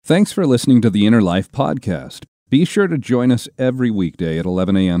Thanks for listening to the Inner Life Podcast. Be sure to join us every weekday at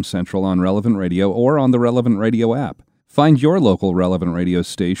 11 a.m. Central on Relevant Radio or on the Relevant Radio app. Find your local Relevant Radio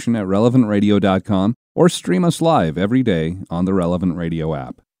station at relevantradio.com or stream us live every day on the Relevant Radio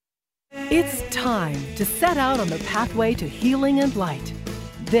app. It's time to set out on the pathway to healing and light.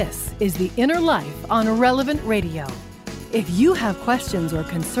 This is The Inner Life on Relevant Radio. If you have questions or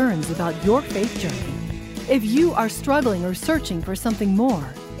concerns about your faith journey, if you are struggling or searching for something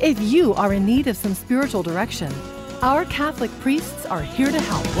more, if you are in need of some spiritual direction, our Catholic priests are here to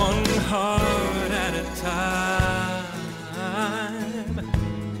help. One heart at a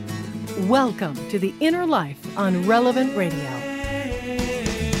time. Welcome to The Inner Life on Relevant Radio.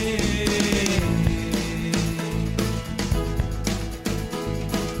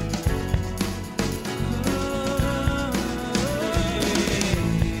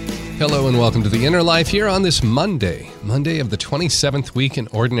 Hello and welcome to The Inner Life here on this Monday of the 27th week in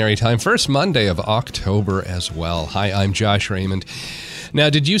Ordinary Time, first Monday of October as well. Hi, I'm Josh Raymond. Now,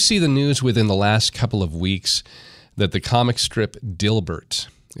 did you see the news within the last couple of weeks that the comic strip Dilbert,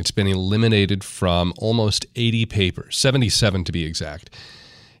 it's been eliminated from almost 80 papers, 77 to be exact.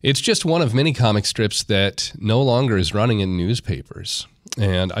 It's just one of many comic strips that no longer is running in newspapers.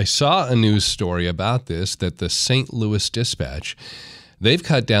 And I saw a news story about this, that the St. Louis Dispatch, they've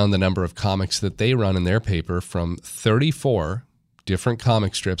cut down the number of comics that they run in their paper from 34 different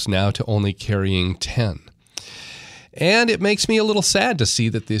comic strips now to only carrying 10. And it makes me a little sad to see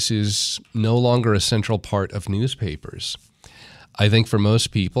that this is no longer a central part of newspapers. I think for most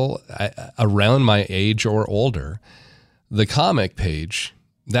people around my age or older, the comic page,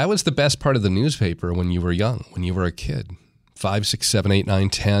 that was the best part of the newspaper when you were young, when you were a kid. 5, 6, 7, 8, 9,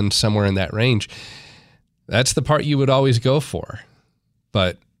 10, somewhere in that range. That's the part you would always go for.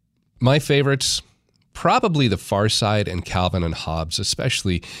 But my favorites, probably The Far Side and Calvin and Hobbes,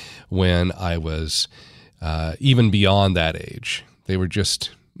 especially when I was even beyond that age. They were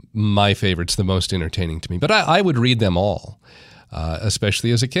just my favorites, the most entertaining to me. But I would read them all,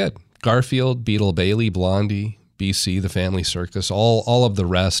 especially as a kid. Garfield, Beetle Bailey, Blondie, BC, The Family Circus, all of the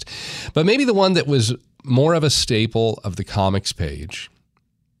rest. But maybe the one that was more of a staple of the comics page,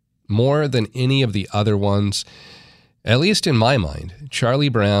 more than any of the other ones, at least in my mind, Charlie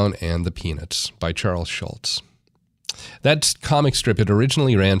Brown and the Peanuts by Charles Schulz. That comic strip, it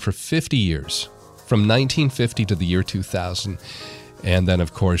originally ran for 50 years, from 1950 to the year 2000. And then,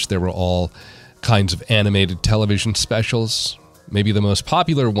 of course, there were all kinds of animated television specials, maybe the most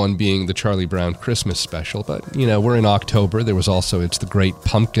popular one being the Charlie Brown Christmas special. But, you know, we're in October. There was also It's the Great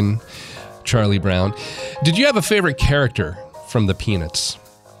Pumpkin, Charlie Brown. Did you have a favorite character from the Peanuts?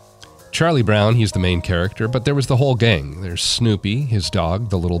 Charlie Brown, he's the main character, but there was the whole gang. There's Snoopy, his dog,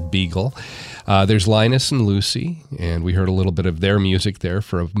 the little beagle. There's Linus and Lucy, and we heard a little bit of their music there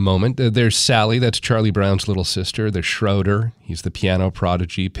for a moment. There's Sally, that's Charlie Brown's little sister. There's Schroeder, he's the piano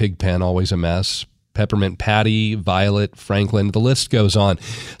prodigy. Pigpen, always a mess. Peppermint Patty, Violet, Franklin, the list goes on.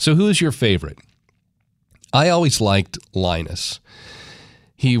 So who's your favorite? I always liked Linus.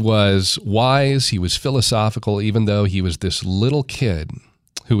 He was wise, he was philosophical, even though he was this little kid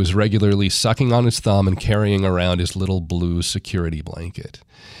who was regularly sucking on his thumb and carrying around his little blue security blanket.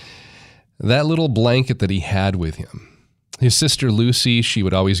 That little blanket that he had with him. His sister Lucy, she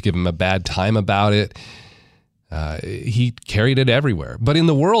would always give him a bad time about it. He carried it everywhere. But in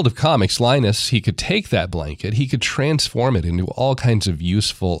the world of comics, Linus, he could take that blanket, he could transform it into all kinds of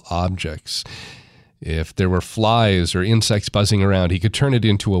useful objects. If there were flies or insects buzzing around, he could turn it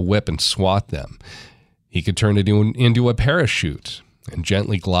into a whip and swat them. He could turn it into a parachute and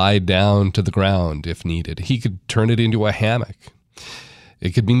gently glide down to the ground if needed. He could turn it into a hammock.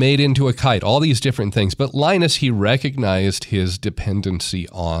 It could be made into a kite, all these different things. But Linus, he recognized his dependency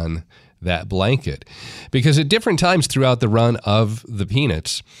on that blanket because at different times throughout the run of the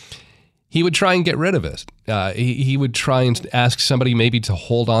Peanuts, he would try and get rid of it. He would try and ask somebody maybe to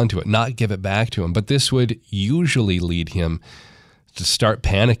hold on to it, not give it back to him. But this would usually lead him to start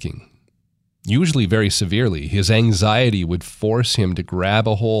panicking. Usually very severely. His anxiety would force him to grab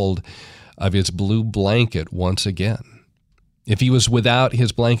a hold of his blue blanket once again. If he was without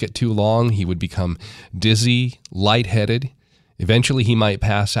his blanket too long, he would become dizzy, lightheaded. Eventually, he might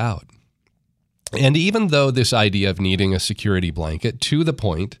pass out. And even though this idea of needing a security blanket to the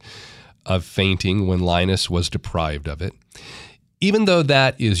point of fainting when Linus was deprived of it, even though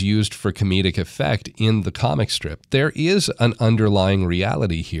that is used for comedic effect in the comic strip, there is an underlying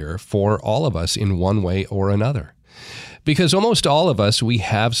reality here for all of us in one way or another. Because almost all of us, we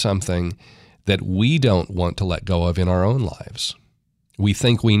have something that we don't want to let go of in our own lives. We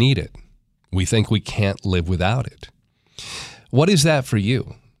think we need it. We think we can't live without it. What is that for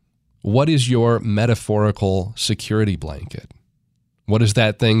you? What is your metaphorical security blanket? What is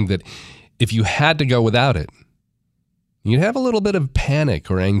that thing that if you had to go without it, you'd have a little bit of panic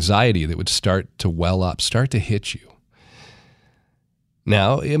or anxiety that would start to well up, start to hit you?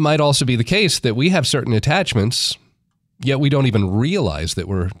 Now, it might also be the case that we have certain attachments, yet we don't even realize that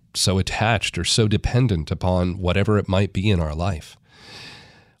we're so attached or so dependent upon whatever it might be in our life.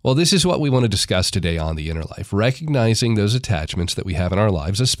 Well, this is what we want to discuss today on The Inner Life, recognizing those attachments that we have in our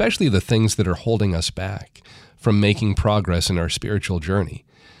lives, especially the things that are holding us back from making progress in our spiritual journey.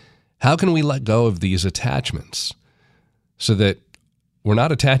 How can we let go of these attachments so that we're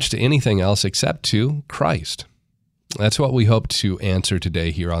not attached to anything else except to Christ? That's what we hope to answer today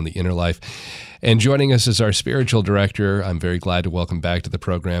here on The Inner Life. And joining us is our spiritual director. I'm very glad to welcome back to the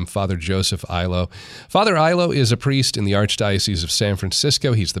program, Father Joseph Illo. Father Illo is a priest in the Archdiocese of San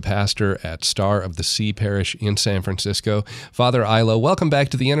Francisco. He's the pastor at Star of the Sea Parish in San Francisco. Father Illo, welcome back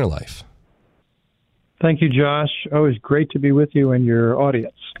to The Inner Life. Thank you, Josh. Always great to be with you and your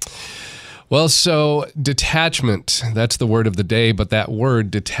audience. Well, so detachment, that's the word of the day, but that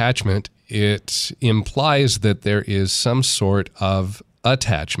word detachment, it implies that there is some sort of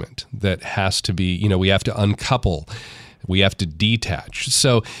attachment that has to be, we have to uncouple, we have to detach.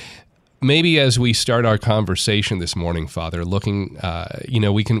 So maybe as we start our conversation this morning, Father, looking,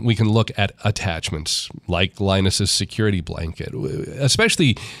 we can look at attachments like Linus's security blanket,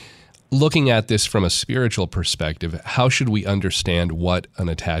 especially looking at this from a spiritual perspective. How should we understand what an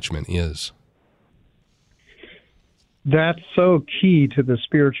attachment is? That's so key to the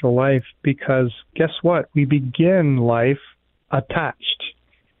spiritual life because guess what? We begin life attached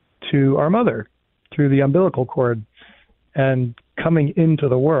to our mother through the umbilical cord, and coming into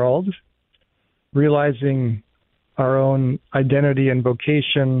the world, realizing our own identity and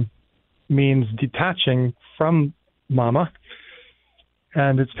vocation means detaching from mama,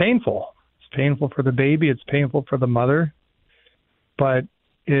 and it's painful. It's painful for the baby, it's painful for the mother, but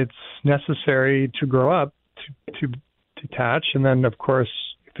it's necessary to grow up to detach, and then of course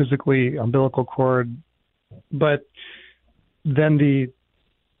physically umbilical cord, but then the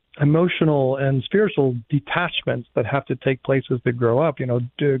emotional and spiritual detachments that have to take place as they grow up,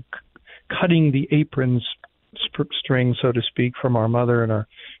 cutting the apron's string, so to speak, from our mother and our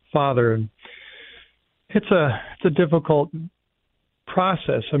father. And it's a difficult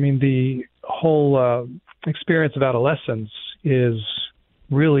process. I mean, the whole experience of adolescence is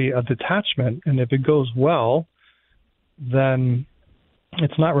really a detachment, and if it goes well, then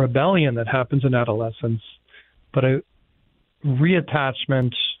it's not rebellion that happens in adolescence, but a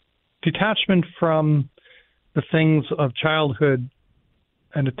reattachment, detachment from the things of childhood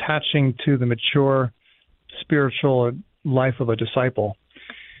and attaching to the mature spiritual life of a disciple.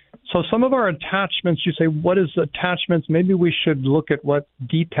 So some of our attachments, you say, what is attachments? Maybe we should look at what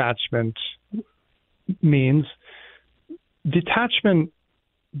detachment means. Detachment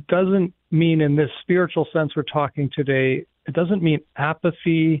doesn't mean, in this spiritual sense we're talking today, it doesn't mean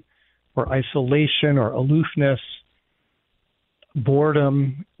apathy or isolation or aloofness,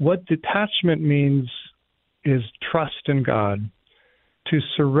 boredom. What detachment means is trust in God, to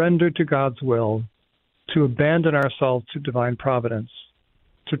surrender to God's will, to abandon ourselves to divine providence,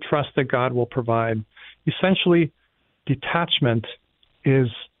 to trust that God will provide. Essentially, detachment is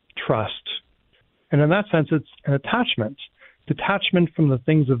trust. And in that sense, it's an attachment from the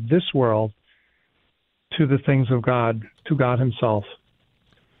things of this world to the things of God, to God himself.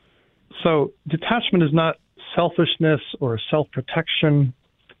 So detachment is not selfishness or self-protection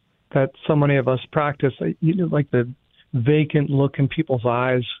that so many of us practice. Like the vacant look in people's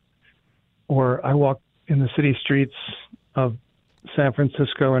eyes, or I walk in the city streets of San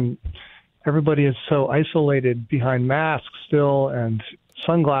Francisco and everybody is so isolated behind masks still and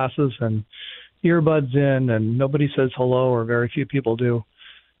sunglasses and earbuds in, and nobody says hello, or very few people do.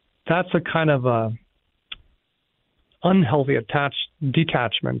 That's a kind of unhealthy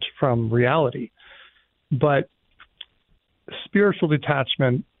detachment from reality. But spiritual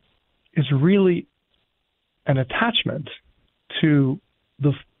detachment is really an attachment to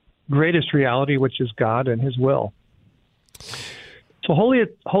the greatest reality, which is God and his will. So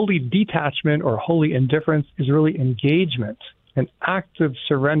holy detachment or holy indifference is really engagement, an active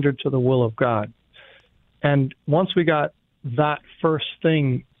surrender to the will of God. And once we got that first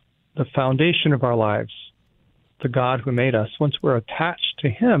thing, the foundation of our lives, the God who made us, once we're attached to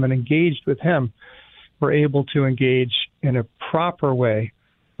him and engaged with him, we're able to engage in a proper way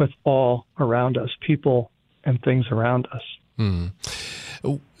with all around us, people and things around us. Mm.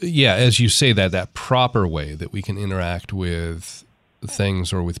 Yeah, as you say that proper way that we can interact with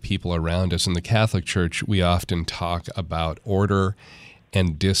things or with people around us. In the Catholic Church, we often talk about order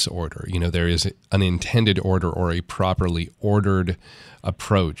and disorder. There is an intended order or a properly ordered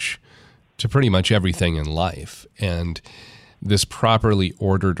approach to pretty much everything in life. And this properly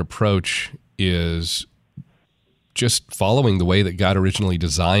ordered approach is just following the way that God originally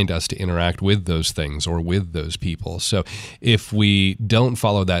designed us to interact with those things or with those people. So if we don't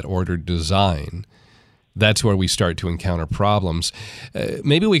follow that ordered design, that's where we start to encounter problems.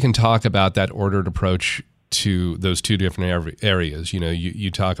 Maybe we can talk about that ordered approach to those two different areas.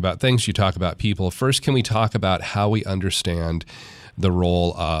 You talk about things, you talk about people. First, can we talk about how we understand the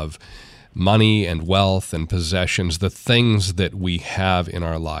role of money and wealth and possessions, the things that we have in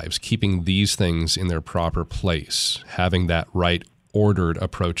our lives, keeping these things in their proper place, having that right ordered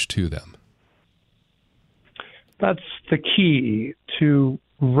approach to them? That's the key, to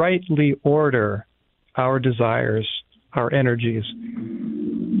rightly order our desires, our energies.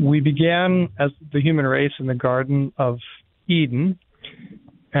 We began as the human race in the Garden of Eden,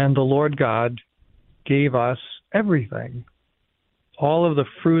 and the Lord God gave us everything. All of the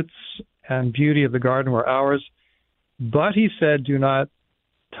fruits and beauty of the garden were ours, but he said, do not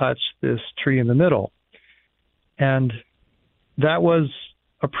touch this tree in the middle. And that was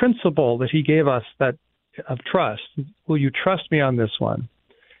a principle that he gave us, that of trust. Will you trust me on this one?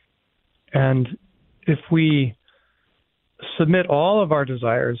 And if we submit all of our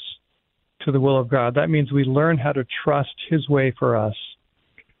desires to the will of God, that means we learn how to trust his way for us.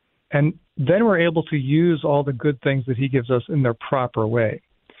 And then we're able to use all the good things that he gives us in their proper way.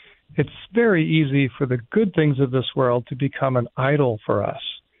 It's very easy for the good things of this world to become an idol for us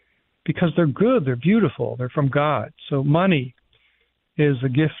because they're good, they're beautiful, they're from God. So money is a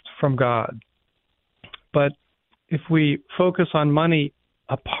gift from God. But if we focus on money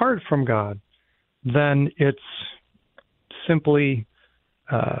apart from God, then it's simply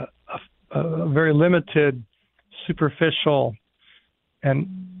a very limited, superficial,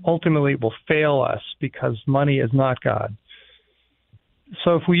 and ultimately will fail us because money is not God.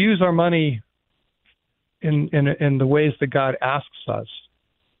 So if we use our money in the ways that God asks us,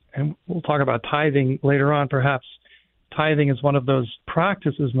 and we'll talk about tithing later on perhaps, tithing is one of those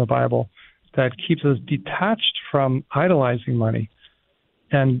practices in the Bible that keeps us detached from idolizing money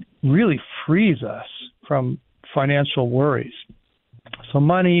and really frees us from financial worries. So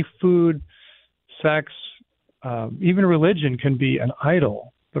money, food, sex, even religion can be an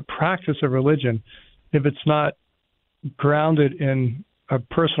idol. The practice of religion, if it's not grounded in a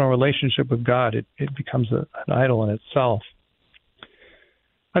personal relationship with God, it becomes an idol in itself.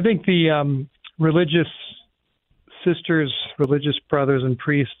 I think the religious sisters, religious brothers and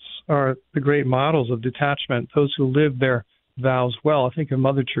priests are the great models of detachment, those who live their vows well. I think of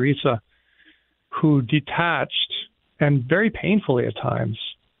Mother Teresa, who detached, and very painfully at times,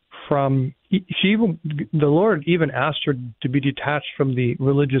 from, the Lord even asked her to be detached from the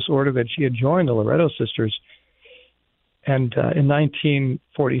religious order that she had joined, the Loretto sisters. And in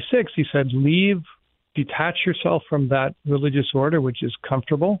 1946, he said, detach yourself from that religious order, which is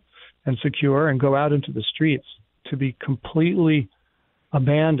comfortable and secure, and go out into the streets to be completely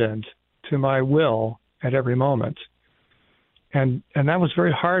abandoned to my will at every moment. And that was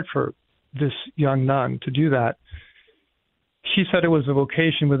very hard for this young nun to do that. She said it was a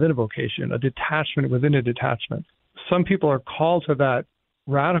vocation within a vocation, a detachment within a detachment. Some people are called to that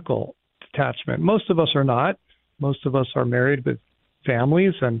radical detachment. Most of us are not. Most of us are married with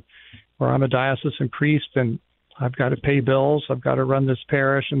families, and or I'm a diocesan priest, and I've got to pay bills. I've got to run this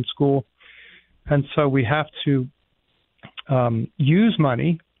parish and school. And so we have to use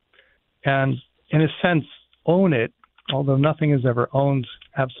money and, in a sense, own it, although nothing is ever owned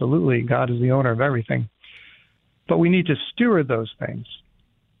absolutely. God is the owner of everything. But we need to steward those things.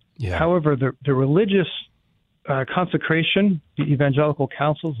 Yeah. However, the religious consecration, the evangelical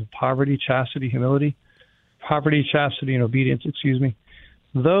counsels of poverty, chastity, humility, poverty, chastity, and obedience,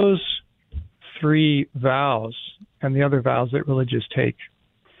 those three vows and the other vows that religious take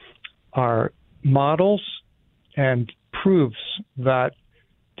are models and proofs that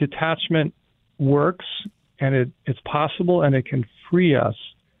detachment works, and it's possible, and it can free us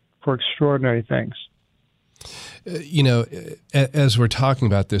for extraordinary things. As we're talking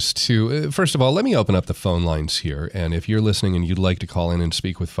about this too, first of all, let me open up the phone lines here. And if you're listening and you'd like to call in and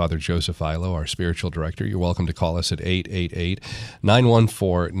speak with Father Joseph Illo, our spiritual director, you're welcome to call us at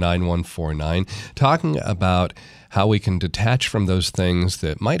 888-914-9149, talking about how we can detach from those things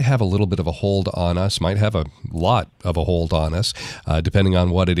that might have a little bit of a hold on us, might have a lot of a hold on us, depending on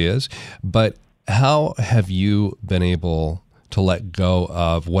what it is. But how have you been able to let go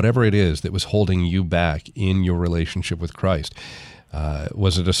of whatever it is that was holding you back in your relationship with Christ?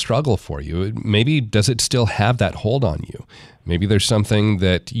 Was it a struggle for you? Maybe does it still have that hold on you? Maybe there's something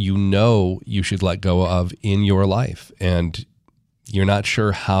that you should let go of in your life, and you're not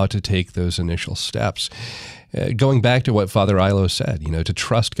sure how to take those initial steps. Going back to what Father Illo said, to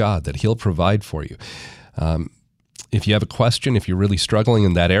trust God, that He'll provide for you. If you have a question, if you're really struggling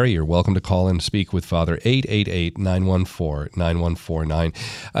in that area, you're welcome to call and speak with Father,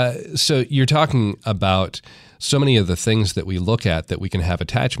 888-914-9149. So you're talking about so many of the things that we look at that we can have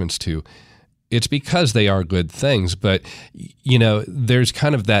attachments to. It's because they are good things, but, there's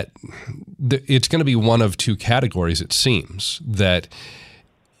kind of that, it's going to be one of two categories, it seems, that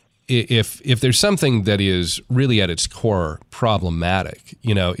if there's something that is really at its core problematic,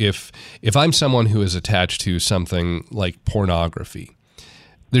 if I'm someone who is attached to something like pornography,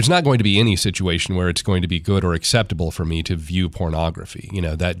 there's not going to be any situation where it's going to be good or acceptable for me to view pornography.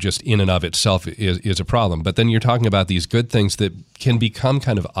 That just in and of itself is a problem. But then you're talking about these good things that can become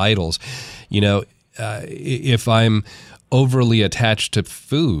kind of idols. If I'm overly attached to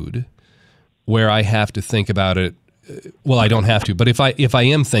food, where I have to think about it, well, I don't have to, but if I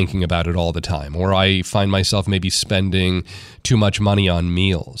am thinking about it all the time, or I find myself maybe spending too much money on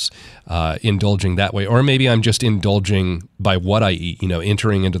meals, indulging that way, or maybe I'm just indulging by what I eat,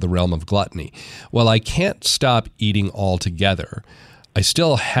 entering into the realm of gluttony. Well, I can't stop eating altogether. I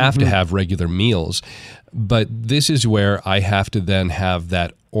still have to have regular meals, but this is where I have to then have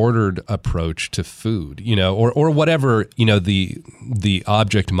that ordered approach to food, or whatever, the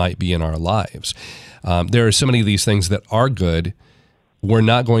object might be in our lives. There are so many of these things that are good. We're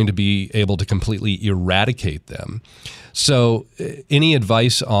not going to be able to completely eradicate them. So any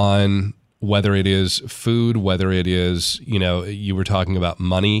advice on whether it is food, whether it is, you were talking about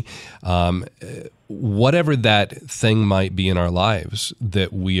money, whatever that thing might be in our lives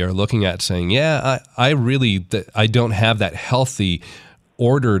that we are looking at saying, I don't have that healthy,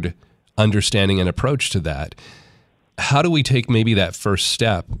 ordered understanding and approach to that. How do we take maybe that first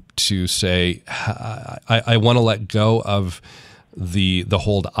step to say, I want to let go of the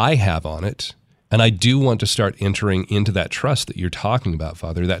hold I have on it, and I do want to start entering into that trust that you're talking about,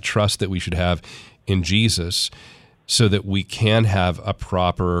 Father, that trust that we should have in Jesus, so that we can have a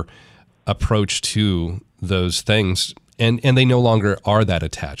proper approach to those things, and they no longer are that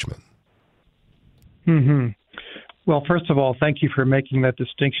attachment. Mm-hmm. Well, first of all, thank you for making that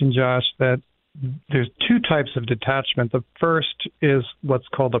distinction, Josh, that there's two types of detachment. The first is what's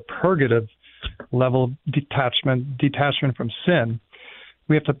called a purgative level of detachment from sin.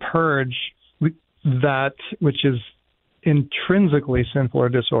 We have to purge that which is intrinsically sinful or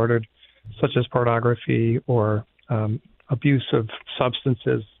disordered, such as pornography or abuse of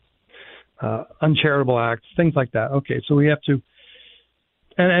substances, uncharitable acts, things like that. Okay, so we have to,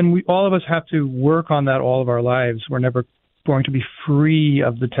 and we all of us have to work on that all of our lives. We're never going to be free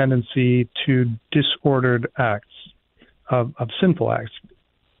of the tendency to disordered acts, of sinful acts.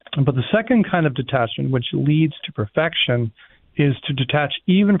 But the second kind of detachment, which leads to perfection, is to detach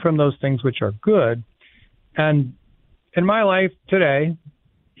even from those things which are good. And in my life today,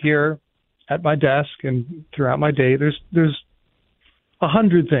 here at my desk and throughout my day, there's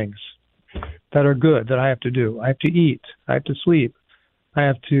 100 things that are good that I have to do. I have to eat. I have to sleep. I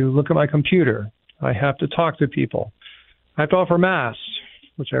have to look at my computer. I have to talk to people. I have to offer Mass,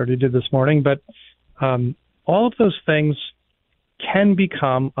 which I already did this morning. But all of those things can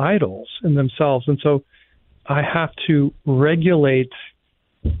become idols in themselves. And so I have to regulate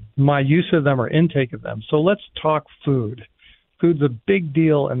my use of them or intake of them. So let's talk food. Food's a big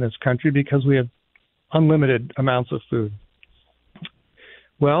deal in this country because we have unlimited amounts of food.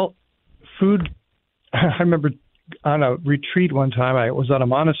 Well, food, I remember on a retreat one time, I was at a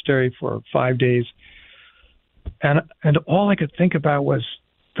monastery for 5 days, and all I could think about was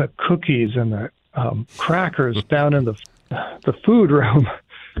the cookies and the crackers down in the food room,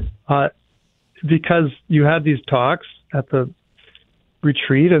 because you had these talks at the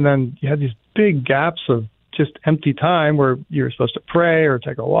retreat, and then you had these big gaps of just empty time where you were supposed to pray or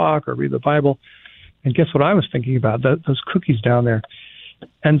take a walk or read the Bible. And guess what I was thinking about? Those cookies down there.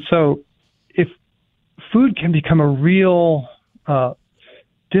 And so if food can become a real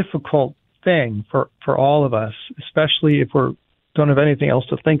difficult thing for all of us, especially if we don't have anything else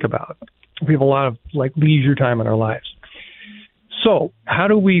to think about. We have a lot of leisure time in our lives. So how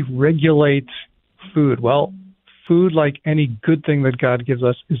do we regulate food? Well, food, like any good thing that God gives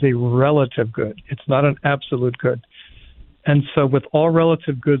us, is a relative good. It's not an absolute good. And so with all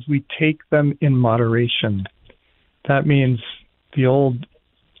relative goods, we take them in moderation. That means the old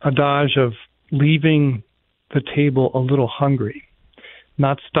adage of leaving the table a little hungry,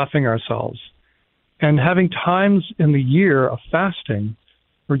 not stuffing ourselves. And having times in the year of fasting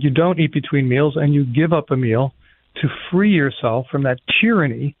where you don't eat between meals and you give up a meal to free yourself from that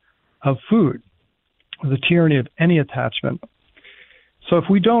tyranny of food, or the tyranny of any attachment. So if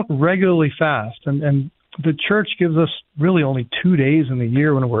we don't regularly fast, and the church gives us really only 2 days in the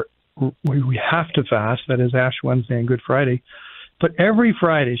year when we have to fast, that is Ash Wednesday and Good Friday, but every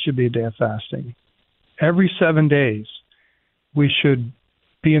Friday should be a day of fasting. Every 7 days, we should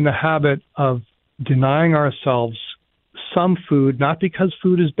be in the habit of denying ourselves some food, not because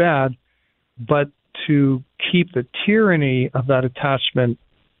food is bad, but to keep the tyranny of that attachment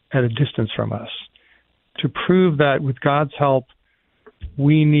at a distance from us, to prove that with God's help,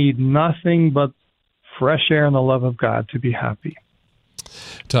 we need nothing but fresh air and the love of God to be happy.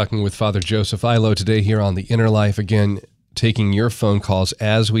 Talking with Father Joseph Illo today here on The Inner Life. Again, taking your phone calls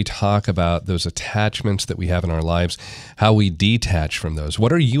as we talk about those attachments that we have in our lives, how we detach from those.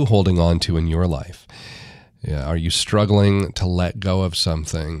 What are you holding on to in your life? Yeah, are you struggling to let go of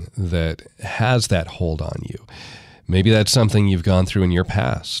something that has that hold on you? Maybe that's something you've gone through in your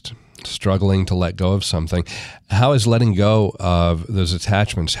past, struggling to let go of something. How has letting go of those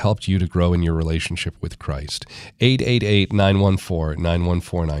attachments helped you to grow in your relationship with Christ?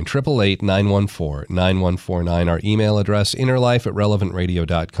 888-914-9149, 888-914-9149, our email address,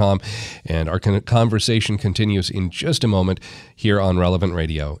 innerlife@relevantradio.com. And our conversation continues in just a moment here on Relevant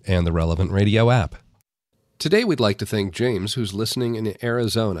Radio and the Relevant Radio app. Today we'd like to thank James, who's listening in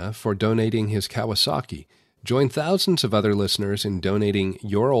Arizona, for donating his Kawasaki. Join thousands of other listeners in donating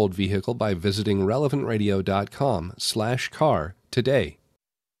your old vehicle by visiting relevantradio.com/car today.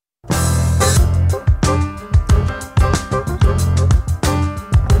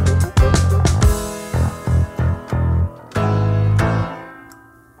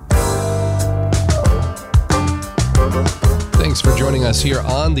 Thanks for joining us here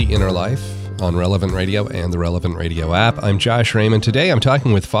on The Inner Life on Relevant Radio and the Relevant Radio app. I'm Josh Raymond. Today I'm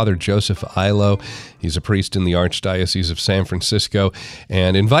talking with Father Joseph Illo. He's a priest in the Archdiocese of San Francisco,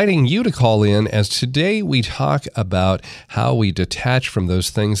 and inviting you to call in as today we talk about how we detach from those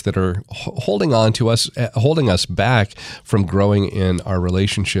things that are holding us back from growing in our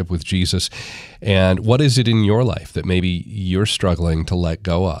relationship with Jesus. And what is it in your life that maybe you're struggling to let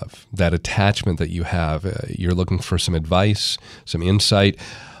go of? That attachment that you have, you're looking for some advice, some insight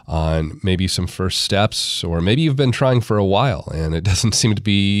on maybe some first steps, or maybe you've been trying for a while and it doesn't seem to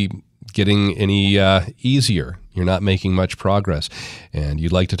be getting any easier. You're not making much progress, and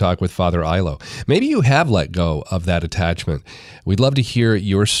you'd like to talk with Father Illo. Maybe you have let go of that attachment. We'd love to hear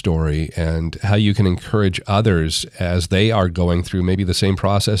your story and how you can encourage others as they are going through maybe the same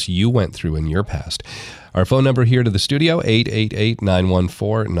process you went through in your past. Our phone number here to the studio,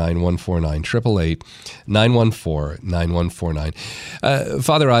 888-914-9149, 888-914-9149.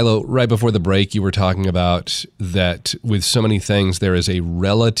 Father Illo, right before the break, you were talking about that with so many things, there is a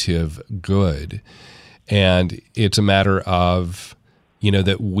relative good, and it's a matter of,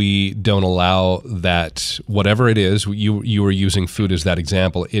 that we don't allow that, whatever it is, you were using food as that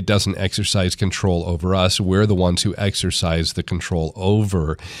example, it doesn't exercise control over us. We're the ones who exercise the control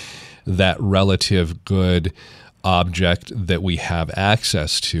over that relative good object that we have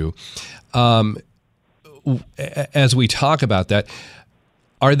access to. As we talk about that,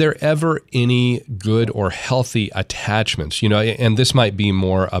 are there ever any good or healthy attachments? And this might be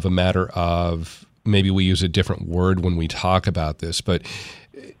more of a matter of, maybe we use a different word when we talk about this, but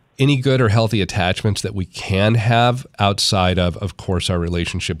any good or healthy attachments that we can have outside of course, our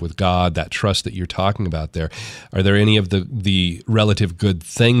relationship with God, that trust that you're talking about there. Are there any of the relative good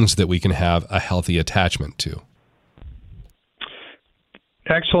things that we can have a healthy attachment to?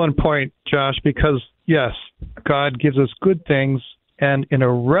 Excellent point, Josh, because yes, God gives us good things, and in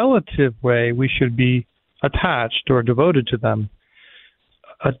a relative way, we should be attached or devoted to them.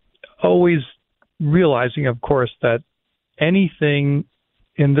 Always realizing, of course, that anything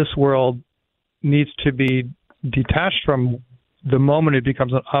in this world needs to be detached from the moment it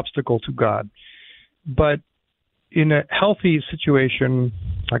becomes an obstacle to God. But in a healthy situation,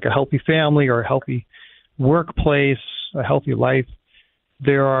 like a healthy family or a healthy workplace, a healthy life,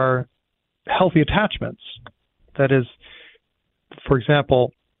 there are healthy attachments. That is, for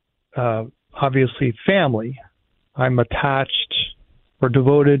example, obviously family. I'm attached or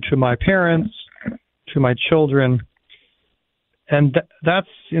devoted to my parents, to my children. And that's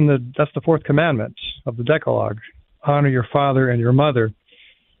the fourth commandment of the Decalogue. Honor your father and your mother,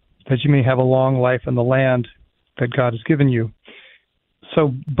 that you may have a long life in the land that God has given you.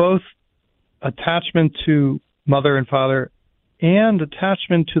 So both attachment to mother and father and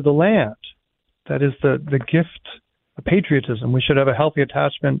attachment to the land, that is the gift of patriotism. We should have a healthy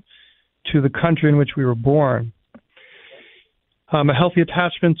attachment to the country in which we were born. A healthy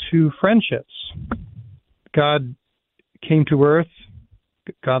attachment to friendships. God came to earth,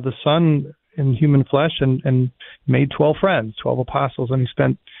 God the Son in human flesh, and made 12 friends, 12 apostles, and he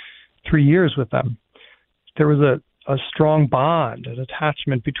spent 3 years with them. There was a strong bond, an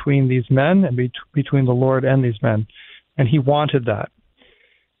attachment between these men and between the Lord and these men, and he wanted that.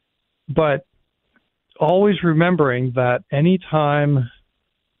 But always remembering that any time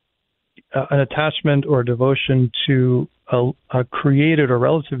an attachment or devotion to a created or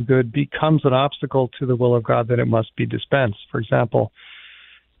relative good becomes an obstacle to the will of God, then it must be dispensed. For example,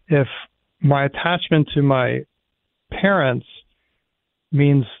 if my attachment to my parents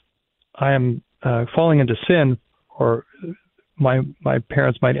means I am falling into sin, or my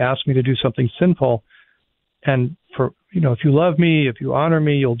parents might ask me to do something sinful, and for if you love me, if you honor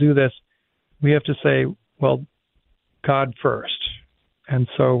me, you'll do this. We have to say, well, God first. And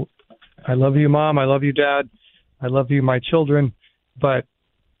so, I love you, Mom. I love you, Dad. I love you, my children. But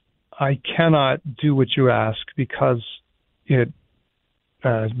I cannot do what you ask because it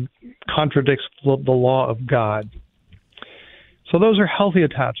contradicts the law of God. So those are healthy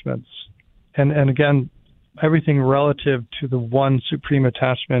attachments. And again, everything relative to the one supreme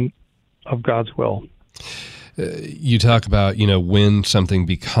attachment of God's will. You talk about, when something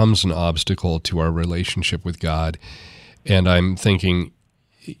becomes an obstacle to our relationship with God. And I'm thinking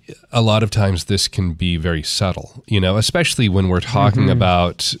a lot of times this can be very subtle, especially when we're talking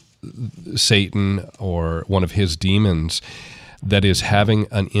about Satan or one of his demons that is having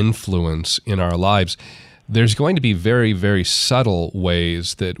an influence in our lives. There's going to be very, very subtle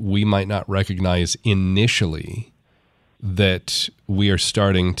ways that we might not recognize initially that we are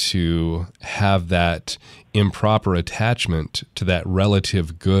starting to have that improper attachment to that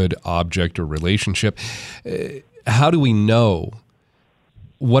relative good object or relationship. How do we know?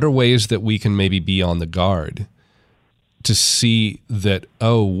 What are ways that we can maybe be on the guard to see that,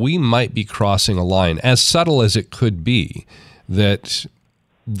 we might be crossing a line, as subtle as it could be, that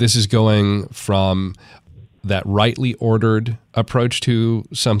this is going from that rightly ordered approach to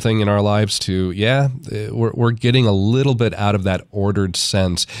something in our lives to, we're getting a little bit out of that ordered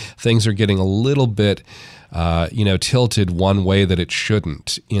sense. Things are getting a little bit, tilted one way that it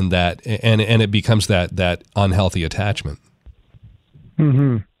shouldn't in that, and it becomes that unhealthy attachment.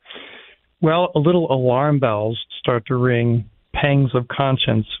 Mm-hmm. Well, a little alarm bells start to ring, pangs of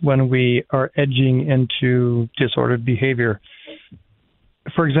conscience, when we are edging into disordered behavior.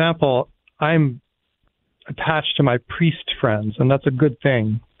 For example, I'm attached to my priest friends, and that's a good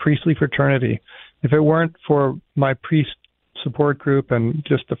thing, priestly fraternity. If it weren't for my priest support group and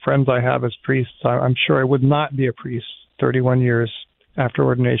just the friends I have as priests, I'm sure I would not be a priest 31 years after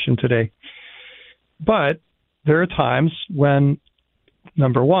ordination today. But there are times when,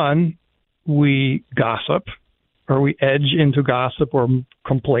 number one, we gossip, or we edge into gossip or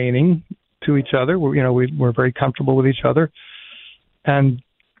complaining to each other. We're very comfortable with each other, and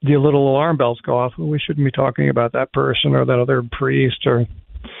the little alarm bells go off. Well, we shouldn't be talking about that person or that other priest.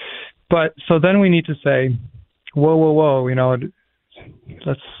 But so then we need to say, whoa,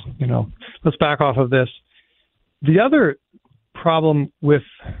 let's back off of this. The other problem with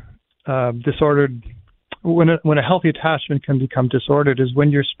disordered, when a healthy attachment can become disordered, is when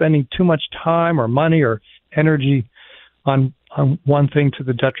you're spending too much time or money or energy on one thing to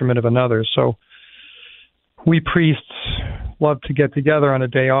the detriment of another. So we priests love to get together on a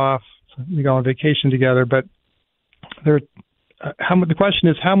day off. We go on vacation together, but the question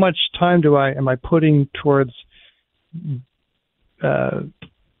is, how much time am I putting towards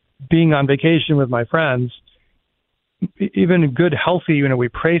being on vacation with my friends? Even good, healthy, we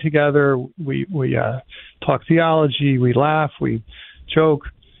pray together, we talk theology, we laugh, we joke,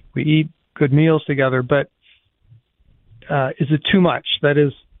 we eat good meals together. But is it too much? That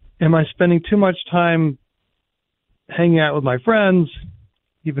is, am I spending too much time hanging out with my friends,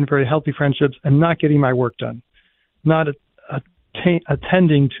 even very healthy friendships, and not getting my work done, not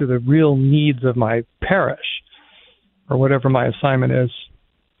attending to the real needs of my parish or whatever my assignment is?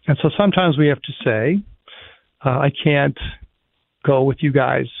 And so sometimes we have to say, I can't go with you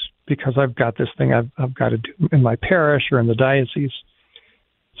guys because I've got this thing I've got to do in my parish or in the diocese.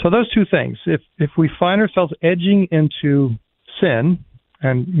 So those two things, if we find ourselves edging into sin,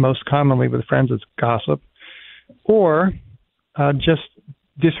 and most commonly with friends it's gossip, or just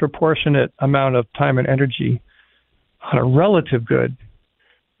disproportionate amount of time and energy on a relative good,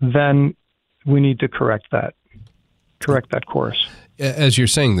 then we need to correct that course. As you're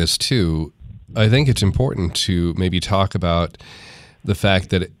saying this too, I think it's important to maybe talk about the fact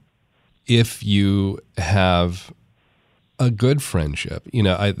that if you have a good friendship.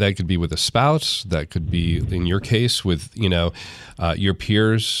 That could be with a spouse, that could be, in your case, with, your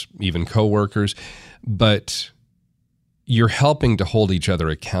peers, even coworkers, but you're helping to hold each other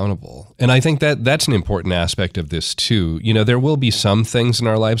accountable. And I think that that's an important aspect of this too. There will be some things in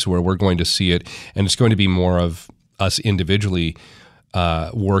our lives where we're going to see it, and it's going to be more of us individually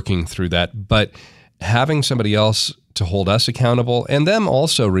working through that. But having somebody else to hold us accountable, and them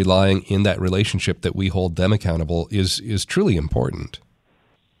also relying in that relationship that we hold them accountable, is truly important.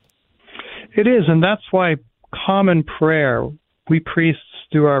 It is, and that's why common prayer, we priests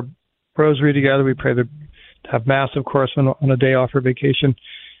do our rosary together, we pray to have Mass, of course, on a day off or vacation,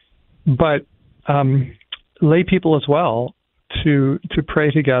 but lay people as well to pray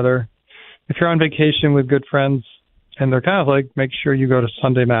together. If you're on vacation with good friends and they're Catholic, make sure you go to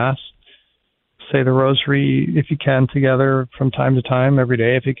Sunday Mass. Say the rosary, if you can, together from time to time, every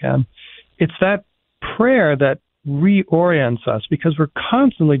day if you can. It's that prayer that reorients us, because we're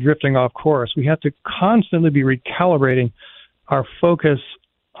constantly drifting off course. We have to constantly be recalibrating our focus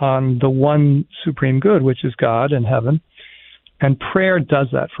on the one supreme good, which is God and heaven. And prayer does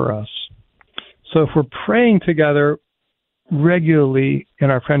that for us. So if we're praying together regularly in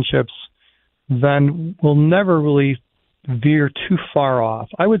our friendships, then we'll never really veer too far off.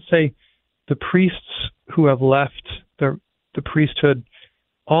 I would say the priests who have left the priesthood,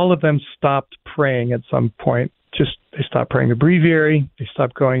 all of them stopped praying at some point. They stopped praying the breviary. They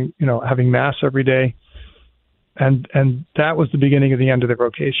stopped going, having Mass every day. And that was the beginning of the end of their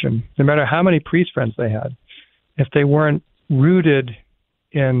vocation. No matter how many priest friends they had, if they weren't rooted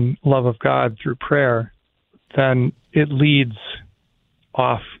in love of God through prayer, then it leads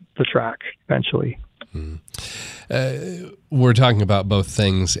off the track eventually. We're talking about both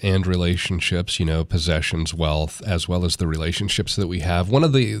things and relationships, possessions, wealth, as well as the relationships that we have. One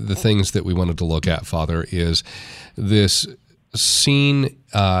of the things that we wanted to look at, Father, is this scene,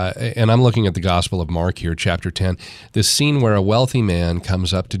 and I'm looking at the Gospel of Mark here, chapter 10, this scene where a wealthy man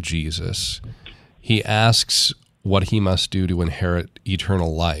comes up to Jesus. He asks what he must do to inherit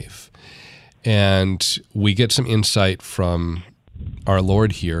eternal life. And we get some insight from our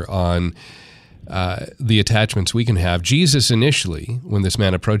Lord here on the attachments we can have. Jesus initially, when this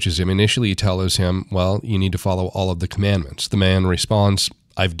man approaches him, he tells him, well, you need to follow all of the commandments. The man responds,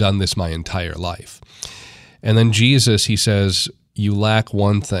 I've done this my entire life. And then Jesus, he says, you lack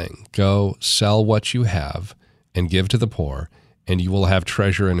one thing. Go sell what you have and give to the poor, and you will have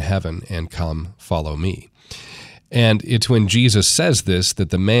treasure in heaven, and come follow me. And it's when Jesus says this that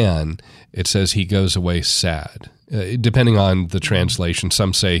the man, it says he goes away sad. Depending on the translation,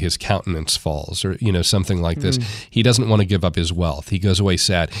 some say his countenance falls, or something like this. He doesn't want to give up his wealth. He goes away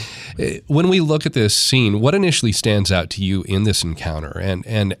sad. When we look at this scene, what initially stands out to you in this encounter,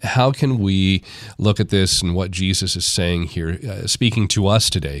 and how can we look at this and what Jesus is saying here, speaking to us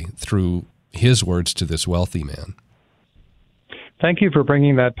today through his words to this wealthy man? Thank you for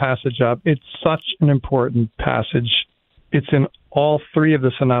bringing that passage up. It's such an important passage. It's in all three of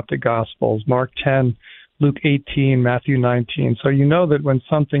the Synoptic Gospels, Mark 10, Luke 18, Matthew 19. So you know that when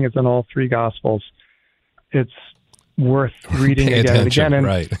something is in all three Gospels, it's worth reading again and again. And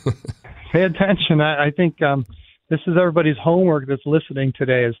right. Pay attention. I think this is everybody's homework that's listening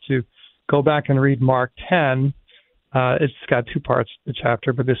today, is to go back and read Mark 10. It's got two parts, the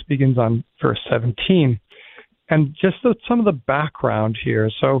chapter, but this begins on verse 17. And just some of the background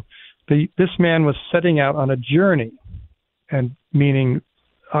here. So this man was setting out on a journey, and meaning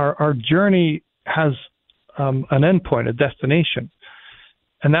our journey has an endpoint, a destination.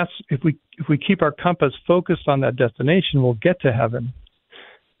 And that's, if we keep our compass focused on that destination, we'll get to heaven.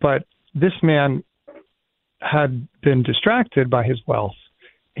 But this man had been distracted by his wealth.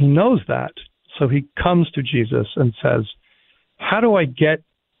 He knows that. So he comes to Jesus and says, how do I get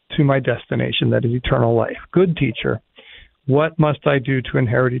to my destination, that is eternal life? Good teacher, what must I do to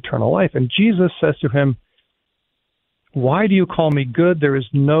inherit eternal life? And Jesus says to him, why do you call me good? There is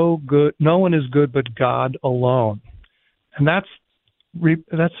no one is good but God alone. And that's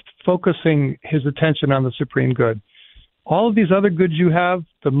focusing his attention on the supreme good. All of these other goods you have,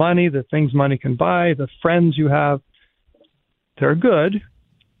 the money, the things money can buy, the friends you have, they're good,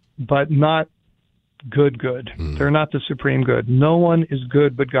 but not good. They're not the supreme good. No one is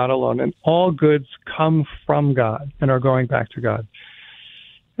good but God alone. And all goods come from God and are going back to God.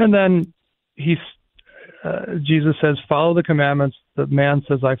 And then Jesus says, follow the commandments. The man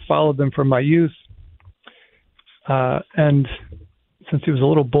says, I followed them from my youth. And since he was a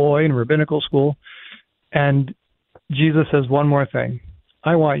little boy in rabbinical school. And Jesus says one more thing.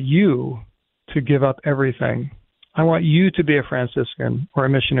 I want you to give up everything. I want you to be a Franciscan or a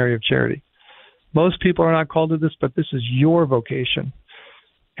missionary of charity. Most people are not called to this, but this is your vocation.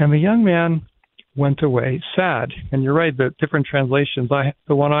 And the young man went away sad. And you're right, the different translations,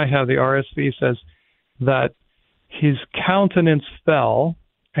 the one I have, the RSV, says that his countenance fell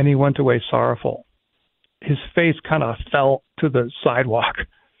and he went away sorrowful. His face kind of fell to the sidewalk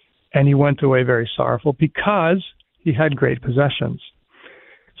and he went away very sorrowful because he had great possessions.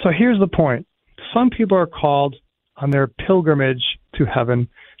 So here's the point. Some people are called on their pilgrimage to heaven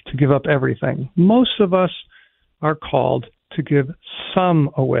to give up everything. Most of us are called to give some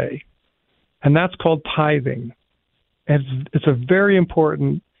away, and that's called tithing. And it's a very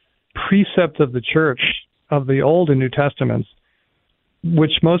important precept of the church of the Old and New Testaments,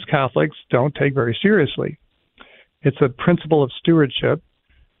 which most Catholics don't take very seriously. It's a principle of stewardship.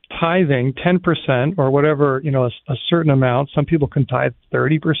 Tithing 10% or whatever, a certain amount. Some people can tithe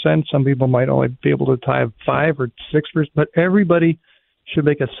 30%. Some people might only be able to tithe 5 or 6%. But everybody should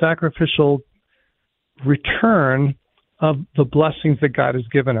make a sacrificial return of the blessings that God has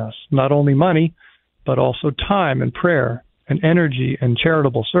given us. Not only money, but also time and prayer and energy and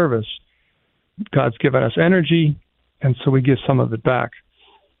charitable service. God's given us energy, and so we give some of it back.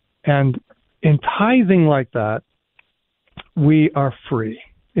 And in tithing like that, we are free.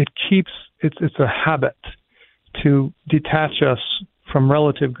 It's a habit to detach us from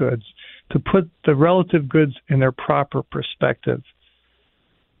relative goods, to put the relative goods in their proper perspective.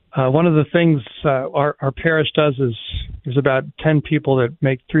 One of the things our parish does is there's about 10 people that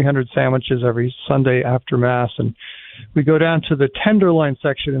make 300 sandwiches every Sunday after Mass, and we go down to the Tenderloin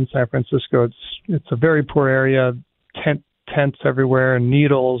section in San Francisco. It's a very poor area, tents everywhere, and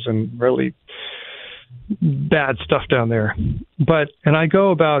needles, and really bad stuff down there. And I go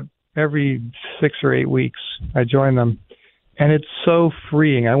about every 6 or 8 weeks. I join them, and it's so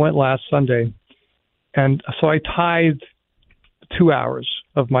freeing. I went last Sunday, and so I tithed 2 hours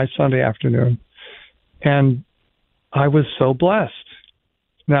of my Sunday afternoon, and I was so blessed.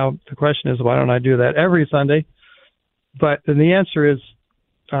 Now, the question is, why don't I do that every Sunday? But the answer is,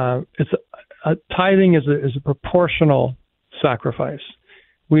 tithing is a proportional sacrifice.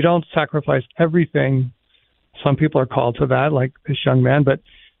 We don't sacrifice everything. Some people are called to that, like this young man, but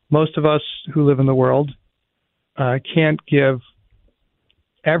most of us who live in the world can't give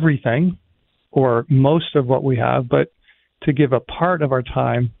everything or most of what we have, but to give a part of our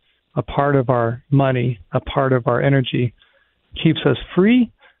time, a part of our money, a part of our energy keeps us free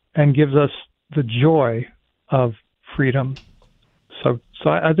and gives us the joy of freedom. So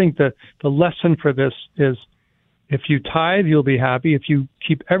I think that the lesson for this is, if you tithe, you'll be happy. If you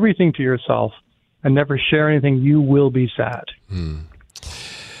keep everything to yourself and never share anything, you will be sad.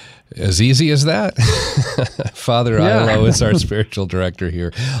 As easy as that. Father Illo is our spiritual director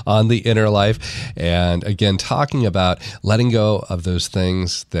here on The Inner Life. And again, talking about letting go of those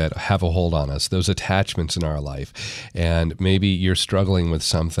things that have a hold on us, those attachments in our life. And maybe you're struggling with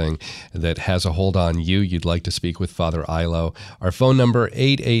something that has a hold on you. You'd like to speak with Father Illo. Our phone number,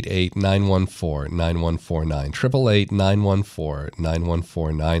 888-914-9149,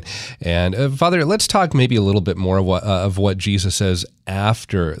 888-914-9149. And Father, let's talk maybe a little bit more of what Jesus says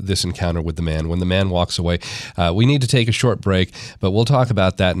after this encounter with the man, when the man walks away. We need to take a short break, but we'll talk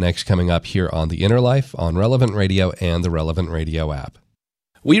about that next, coming up here on The Inner Life on Relevant Radio and the Relevant Radio app.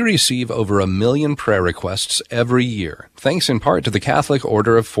 We receive over 1 million prayer requests every year, thanks in part to the Catholic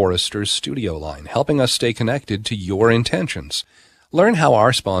Order of Foresters studio line, helping us stay connected to your intentions. Learn how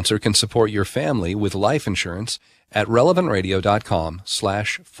our sponsor can support your family with life insurance at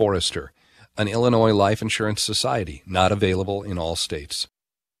relevantradio.com/Forester. An Illinois Life Insurance Society, not available in all states.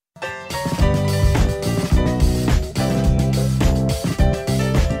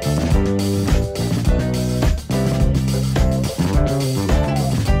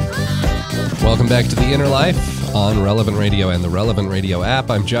 Welcome back to The Inner Life on Relevant Radio and the Relevant Radio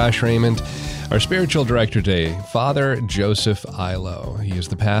app. I'm Josh Raymond. Our spiritual director today, Father Joseph Illo. He is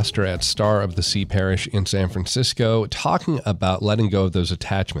the pastor at Star of the Sea Parish in San Francisco, talking about letting go of those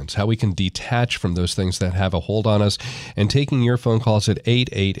attachments, how we can detach from those things that have a hold on us, and taking your phone calls at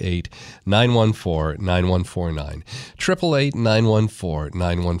 888-914-9149,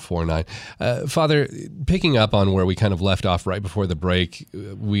 888-914-9149. Father, picking up on where we kind of left off right before the break,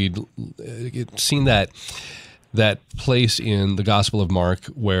 we'd seen that place in the Gospel of Mark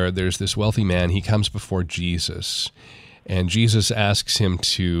where there's this wealthy man. He comes before Jesus, and Jesus asks him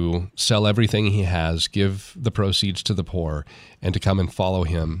to sell everything he has, give the proceeds to the poor, and to come and follow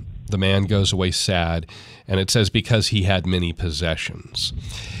him. The man goes away sad, and it says because he had many possessions.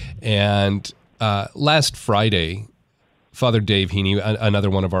 And last Friday, Father Dave Heaney, another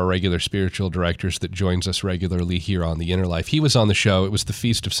one of our regular spiritual directors that joins us regularly here on The Inner Life, he was on the show. It was the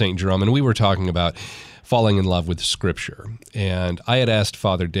Feast of St. Jerome, and we were talking about falling in love with Scripture. And I had asked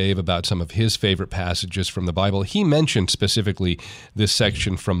Father Dave about some of his favorite passages from the Bible. He mentioned specifically this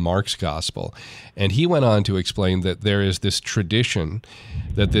section from Mark's Gospel, and he went on to explain that there is this tradition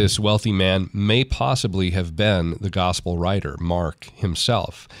that this wealthy man may possibly have been the Gospel writer, Mark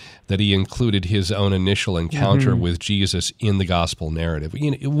himself, that he included his own initial encounter with Jesus in the Gospel narrative.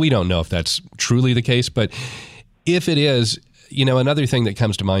 We don't know if that's truly the case, but if it is, another thing that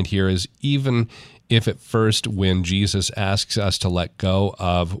comes to mind here is even if at first when Jesus asks us to let go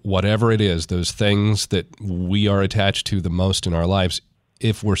of whatever it is, those things that we are attached to the most in our lives,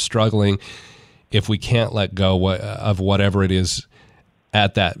 if we're struggling, if we can't let go of whatever it is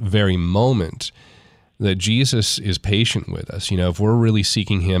at that very moment, that Jesus is patient with us. If we're really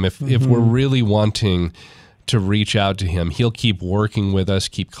seeking him, if we're really wanting to reach out to him, he'll keep working with us,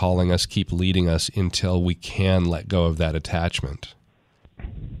 keep calling us, keep leading us until we can let go of that attachment.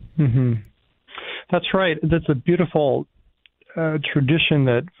 Mm-hmm. That's right. That's a beautiful tradition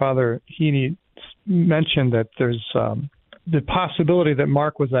that Father Heaney mentioned, that there's the possibility that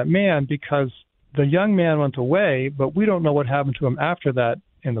Mark was that man, because the young man went away, but we don't know what happened to him after that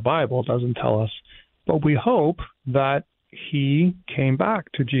in the Bible. It doesn't tell us. But we hope that he came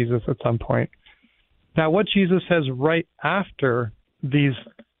back to Jesus at some point. Now, what Jesus says right after these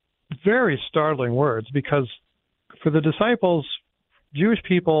very startling words, because for the disciples, Jewish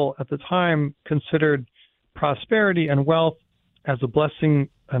people at the time considered prosperity and wealth as a blessing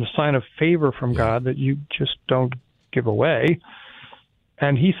and a sign of favor from God that you just don't give away.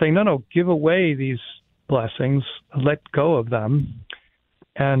 And he's saying, no, give away these blessings, let go of them.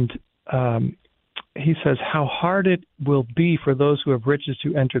 And he says how hard it will be for those who have riches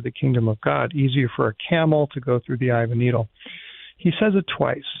to enter the kingdom of God, easier for a camel to go through the eye of a needle. He says it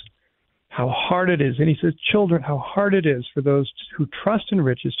twice, how hard it is. And he says, children, how hard it is for those who trust in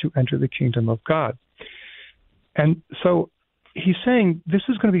riches to enter the kingdom of God. And so he's saying, this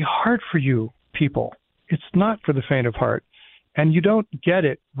is going to be hard for you people. It's not for the faint of heart. And you don't get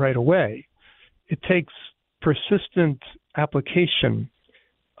it right away. It takes persistent application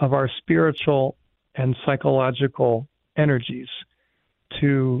of our spiritual and psychological energies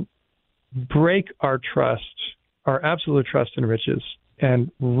to break our trust, our absolute trust in riches, and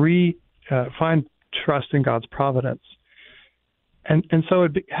find trust in God's providence. And so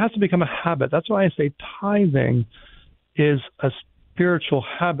it has to become a habit. That's why I say tithing is a spiritual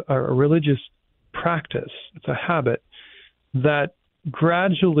habit, or a religious practice. It's a habit that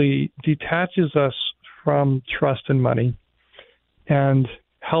gradually detaches us from trust in money and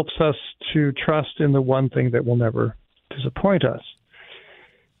helps us to trust in the one thing that will never disappoint us.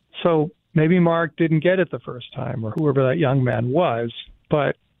 So maybe Mark didn't get it the first time, or whoever that young man was,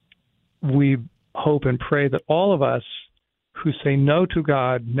 but we hope and pray that all of us who say no to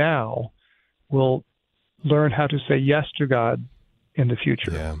God now will learn how to say yes to God in the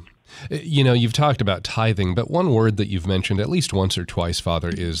future. Yeah. You've talked about tithing, but one word that you've mentioned at least once or twice, Father,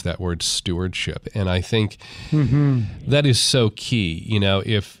 is that word stewardship. And I think that is so key.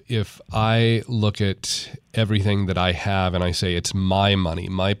 If I look at everything that I have and I say it's my money,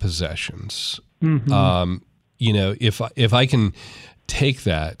 my possessions, if I can take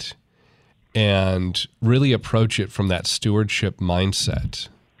that and really approach it from that stewardship mindset,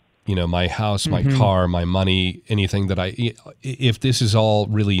 my house, my car, my money, anything that if this is all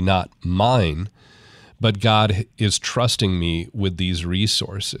really not mine, but God is trusting me with these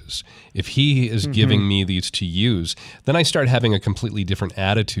resources, if he is giving me these to use, then I start having a completely different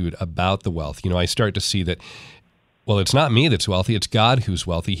attitude about the wealth. I start to see that, well, it's not me that's wealthy, it's God who's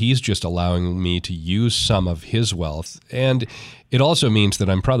wealthy. He's just allowing me to use some of his wealth. And it also means that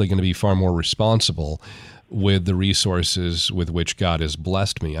I'm probably going to be far more responsible with the resources with which God has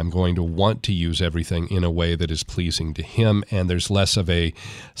blessed me. I'm going to want to use everything in a way that is pleasing to him, and there's less of a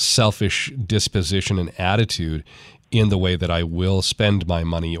selfish disposition and attitude in the way that I will spend my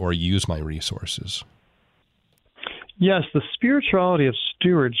money or use my resources. Yes, the spirituality of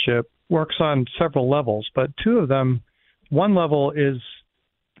stewardship works on several levels, but two of them, one level is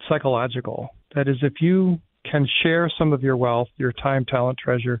psychological. That is, if you can share some of your wealth, your time, talent,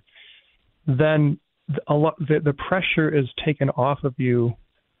 treasure, then the pressure is taken off of you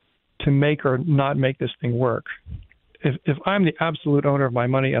to make or not make this thing work. If I'm the absolute owner of my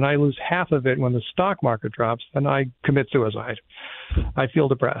money and I lose half of it when the stock market drops, then I commit suicide. I feel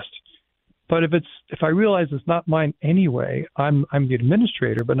depressed. But if I realize it's not mine anyway, I'm the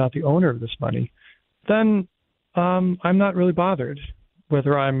administrator but not the owner of this money, then I'm not really bothered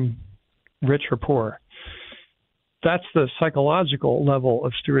whether I'm rich or poor. that's the psychological level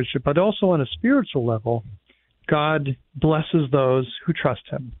of stewardship. But also on a spiritual level, God blesses those who trust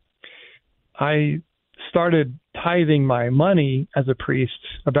him. I started tithing my money as a priest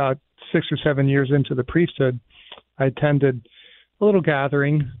about 6 or 7 years into the priesthood. I attended a little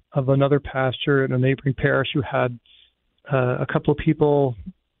gathering of another pastor in a neighboring parish who had a couple of people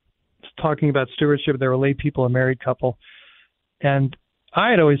talking about stewardship. They were lay people, a married couple. And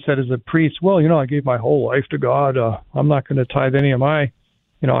I had always said as a priest, well, I gave my whole life to God. I'm not going to tithe any of my,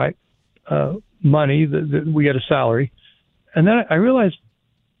 money. We get a salary. And then I realized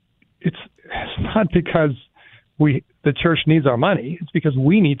it's not because the church needs our money. It's because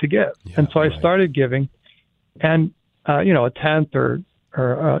we need to give. Yeah, and so I started giving. And, a tenth or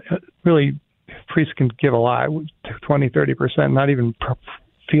really priests can give a lot, 20, 30%, not even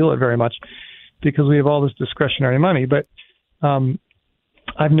feel it very much because we have all this discretionary money. But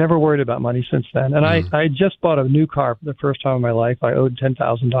I've never worried about money since then. And I just bought a new car for the first time in my life. I owed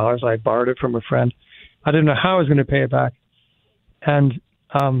 $10,000. I borrowed it from a friend. I didn't know how I was going to pay it back. And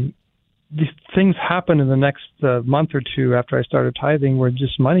these things happened in the next month or two after I started tithing where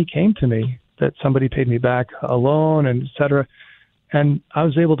just money came to me, that somebody paid me back a loan and et cetera. And I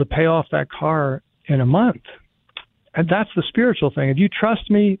was able to pay off that car in a month. And that's the spiritual thing. If you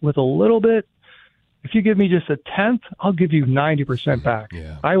trust me with a little bit, if you give me just a tenth, I'll give you 90% back.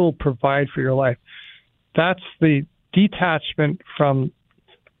 Yeah. I will provide for your life. That's the detachment from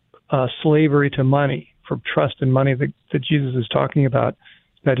slavery to money, from trust in money that Jesus is talking about,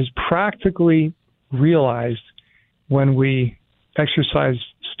 that is practically realized when we exercise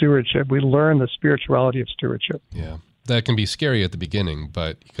stewardship. We learn the spirituality of stewardship. Yeah. That can be scary at the beginning,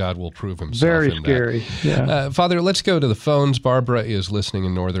 but God will prove himself. Very scary. Yeah. Father, let's go to the phones. Barbara is listening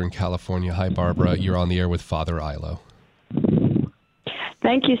in Northern California. Hi, Barbara. You're on the air with Father Illo.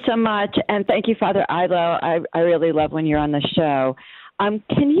 Thank you so much, and thank you, Father Illo. I really love when you're on the show.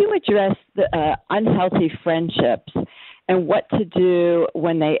 Can you address the unhealthy friendships and what to do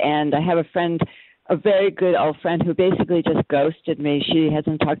when they end? I have a very good old friend who basically just ghosted me. She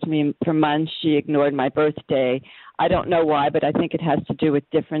hasn't talked to me for months. She ignored my birthday. I don't know why, but I think it has to do with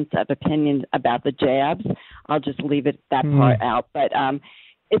difference of opinion about the jabs. I'll just leave that part out. But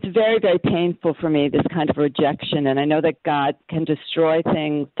it's very, very painful for me, this kind of rejection. And I know that God can destroy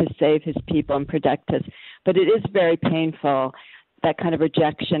things to save his people and protect us. But it is very painful, that kind of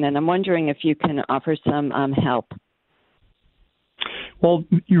rejection. And I'm wondering if you can offer some help. Well,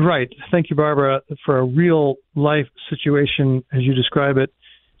 you're right. Thank you, Barbara, for a real life situation as you describe it.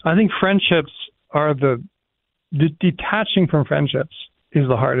 I think friendships are detaching from friendships is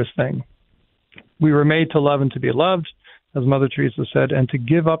the hardest thing. We were made to love and to be loved, as Mother Teresa said, and to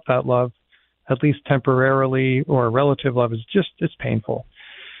give up that love, at least temporarily, or relative love, it's painful.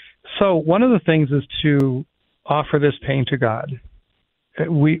 So one of the things is to offer this pain to God.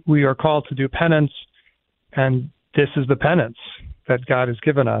 We are called to do penance, and this is the penance that God has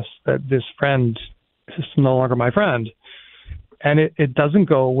given us, that this friend is no longer my friend. And it doesn't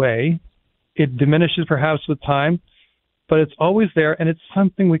go away. It diminishes perhaps with time, but it's always there, and it's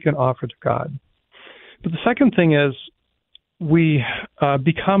something we can offer to God. But the second thing is we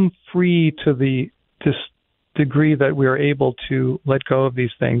become free to this degree that we are able to let go of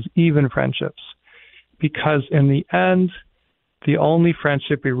these things, even friendships. Because in the end, the only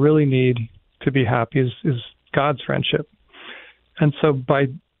friendship we really need to be happy is God's friendship. And so by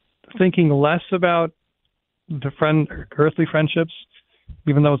thinking less about the earthly friendships,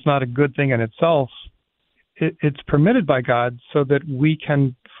 even though it's not a good thing in itself, it's permitted by God so that we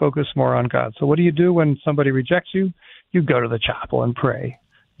can focus more on God. So what do you do when somebody rejects you? You go to the chapel and pray.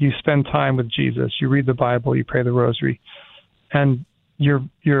 You spend time with Jesus. You read the Bible. You pray the rosary. And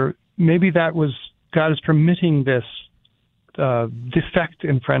maybe that was God is permitting this defect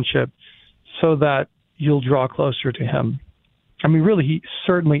in friendship so that you'll draw closer to him. I mean, really, he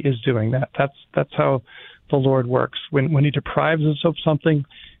certainly is doing that. That's how the Lord works. When he deprives us of something,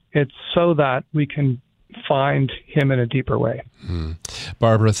 it's so that we can find him in a deeper way.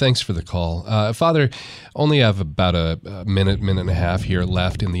 Barbara, thanks for the call. Father, only have about a minute and a half here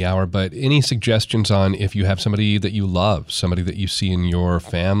left in the hour, but any suggestions on if you have somebody that you love, somebody that you see in your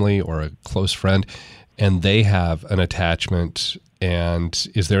family or a close friend, and they have an attachment, and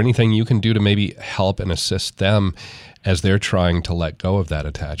is there anything you can do to maybe help and assist them as they're trying to let go of that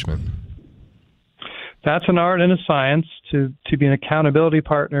attachment? That's an art and a science, to be an accountability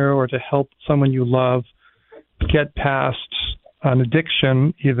partner or to help someone you love get past an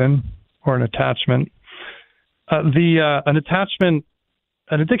addiction even, or an attachment. An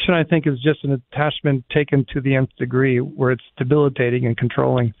addiction, I think, is just an attachment taken to the nth degree where it's debilitating and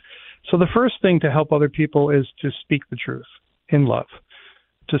controlling. So the first thing to help other people is to speak the truth in love,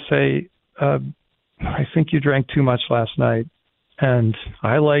 to say, I think you drank too much last night, and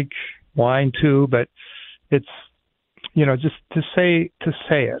I like wine too, but it's, just to say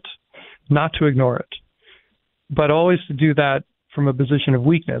it, not to ignore it, but always to do that from a position of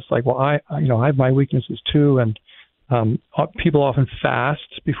weakness. Like, well, I have my weaknesses too, and people often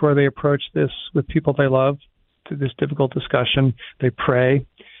fast before they approach this with people they love, to this difficult discussion. They pray.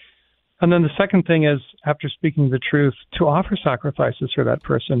 And then the second thing is, after speaking the truth, to offer sacrifices for that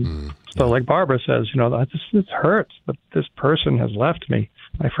person. So like Barbara says, this hurts, but this person has left me,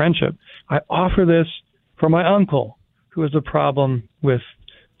 my friendship. I offer this for my uncle who has a problem with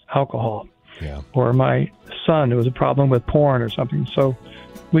alcohol, or my son who has a problem with porn or something. So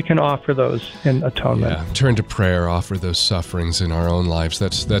we can offer those in atonement. Yeah, turn to prayer, offer those sufferings in our own lives.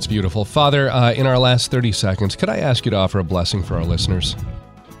 That's beautiful. Father, in our last 30 seconds, could I ask you to offer a blessing for our listeners?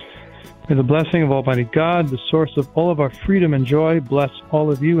 May the blessing of Almighty God, the source of all of our freedom and joy, bless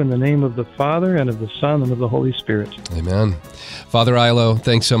all of you in the name of the Father, and of the Son, and of the Holy Spirit. Amen. Father Illo,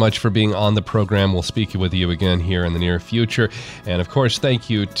 thanks so much for being on the program. We'll speak with you again here in the near future. And of course, thank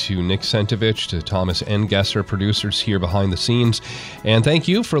you to Nick Sentovich, to Thomas N. Gesser, producers here behind the scenes. And thank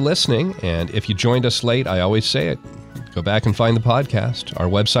you for listening. And if you joined us late, I always say it, go back and find the podcast. Our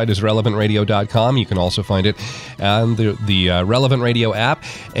website is relevantradio.com. You can also find it on the Relevant Radio app.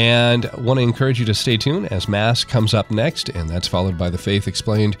 And want to encourage you to stay tuned as Mass comes up next, and that's followed by The Faith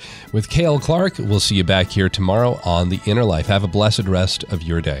Explained with Cale Clark. We'll see you back here tomorrow on The Inner Life. Have a blessed rest of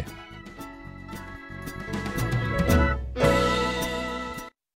your day.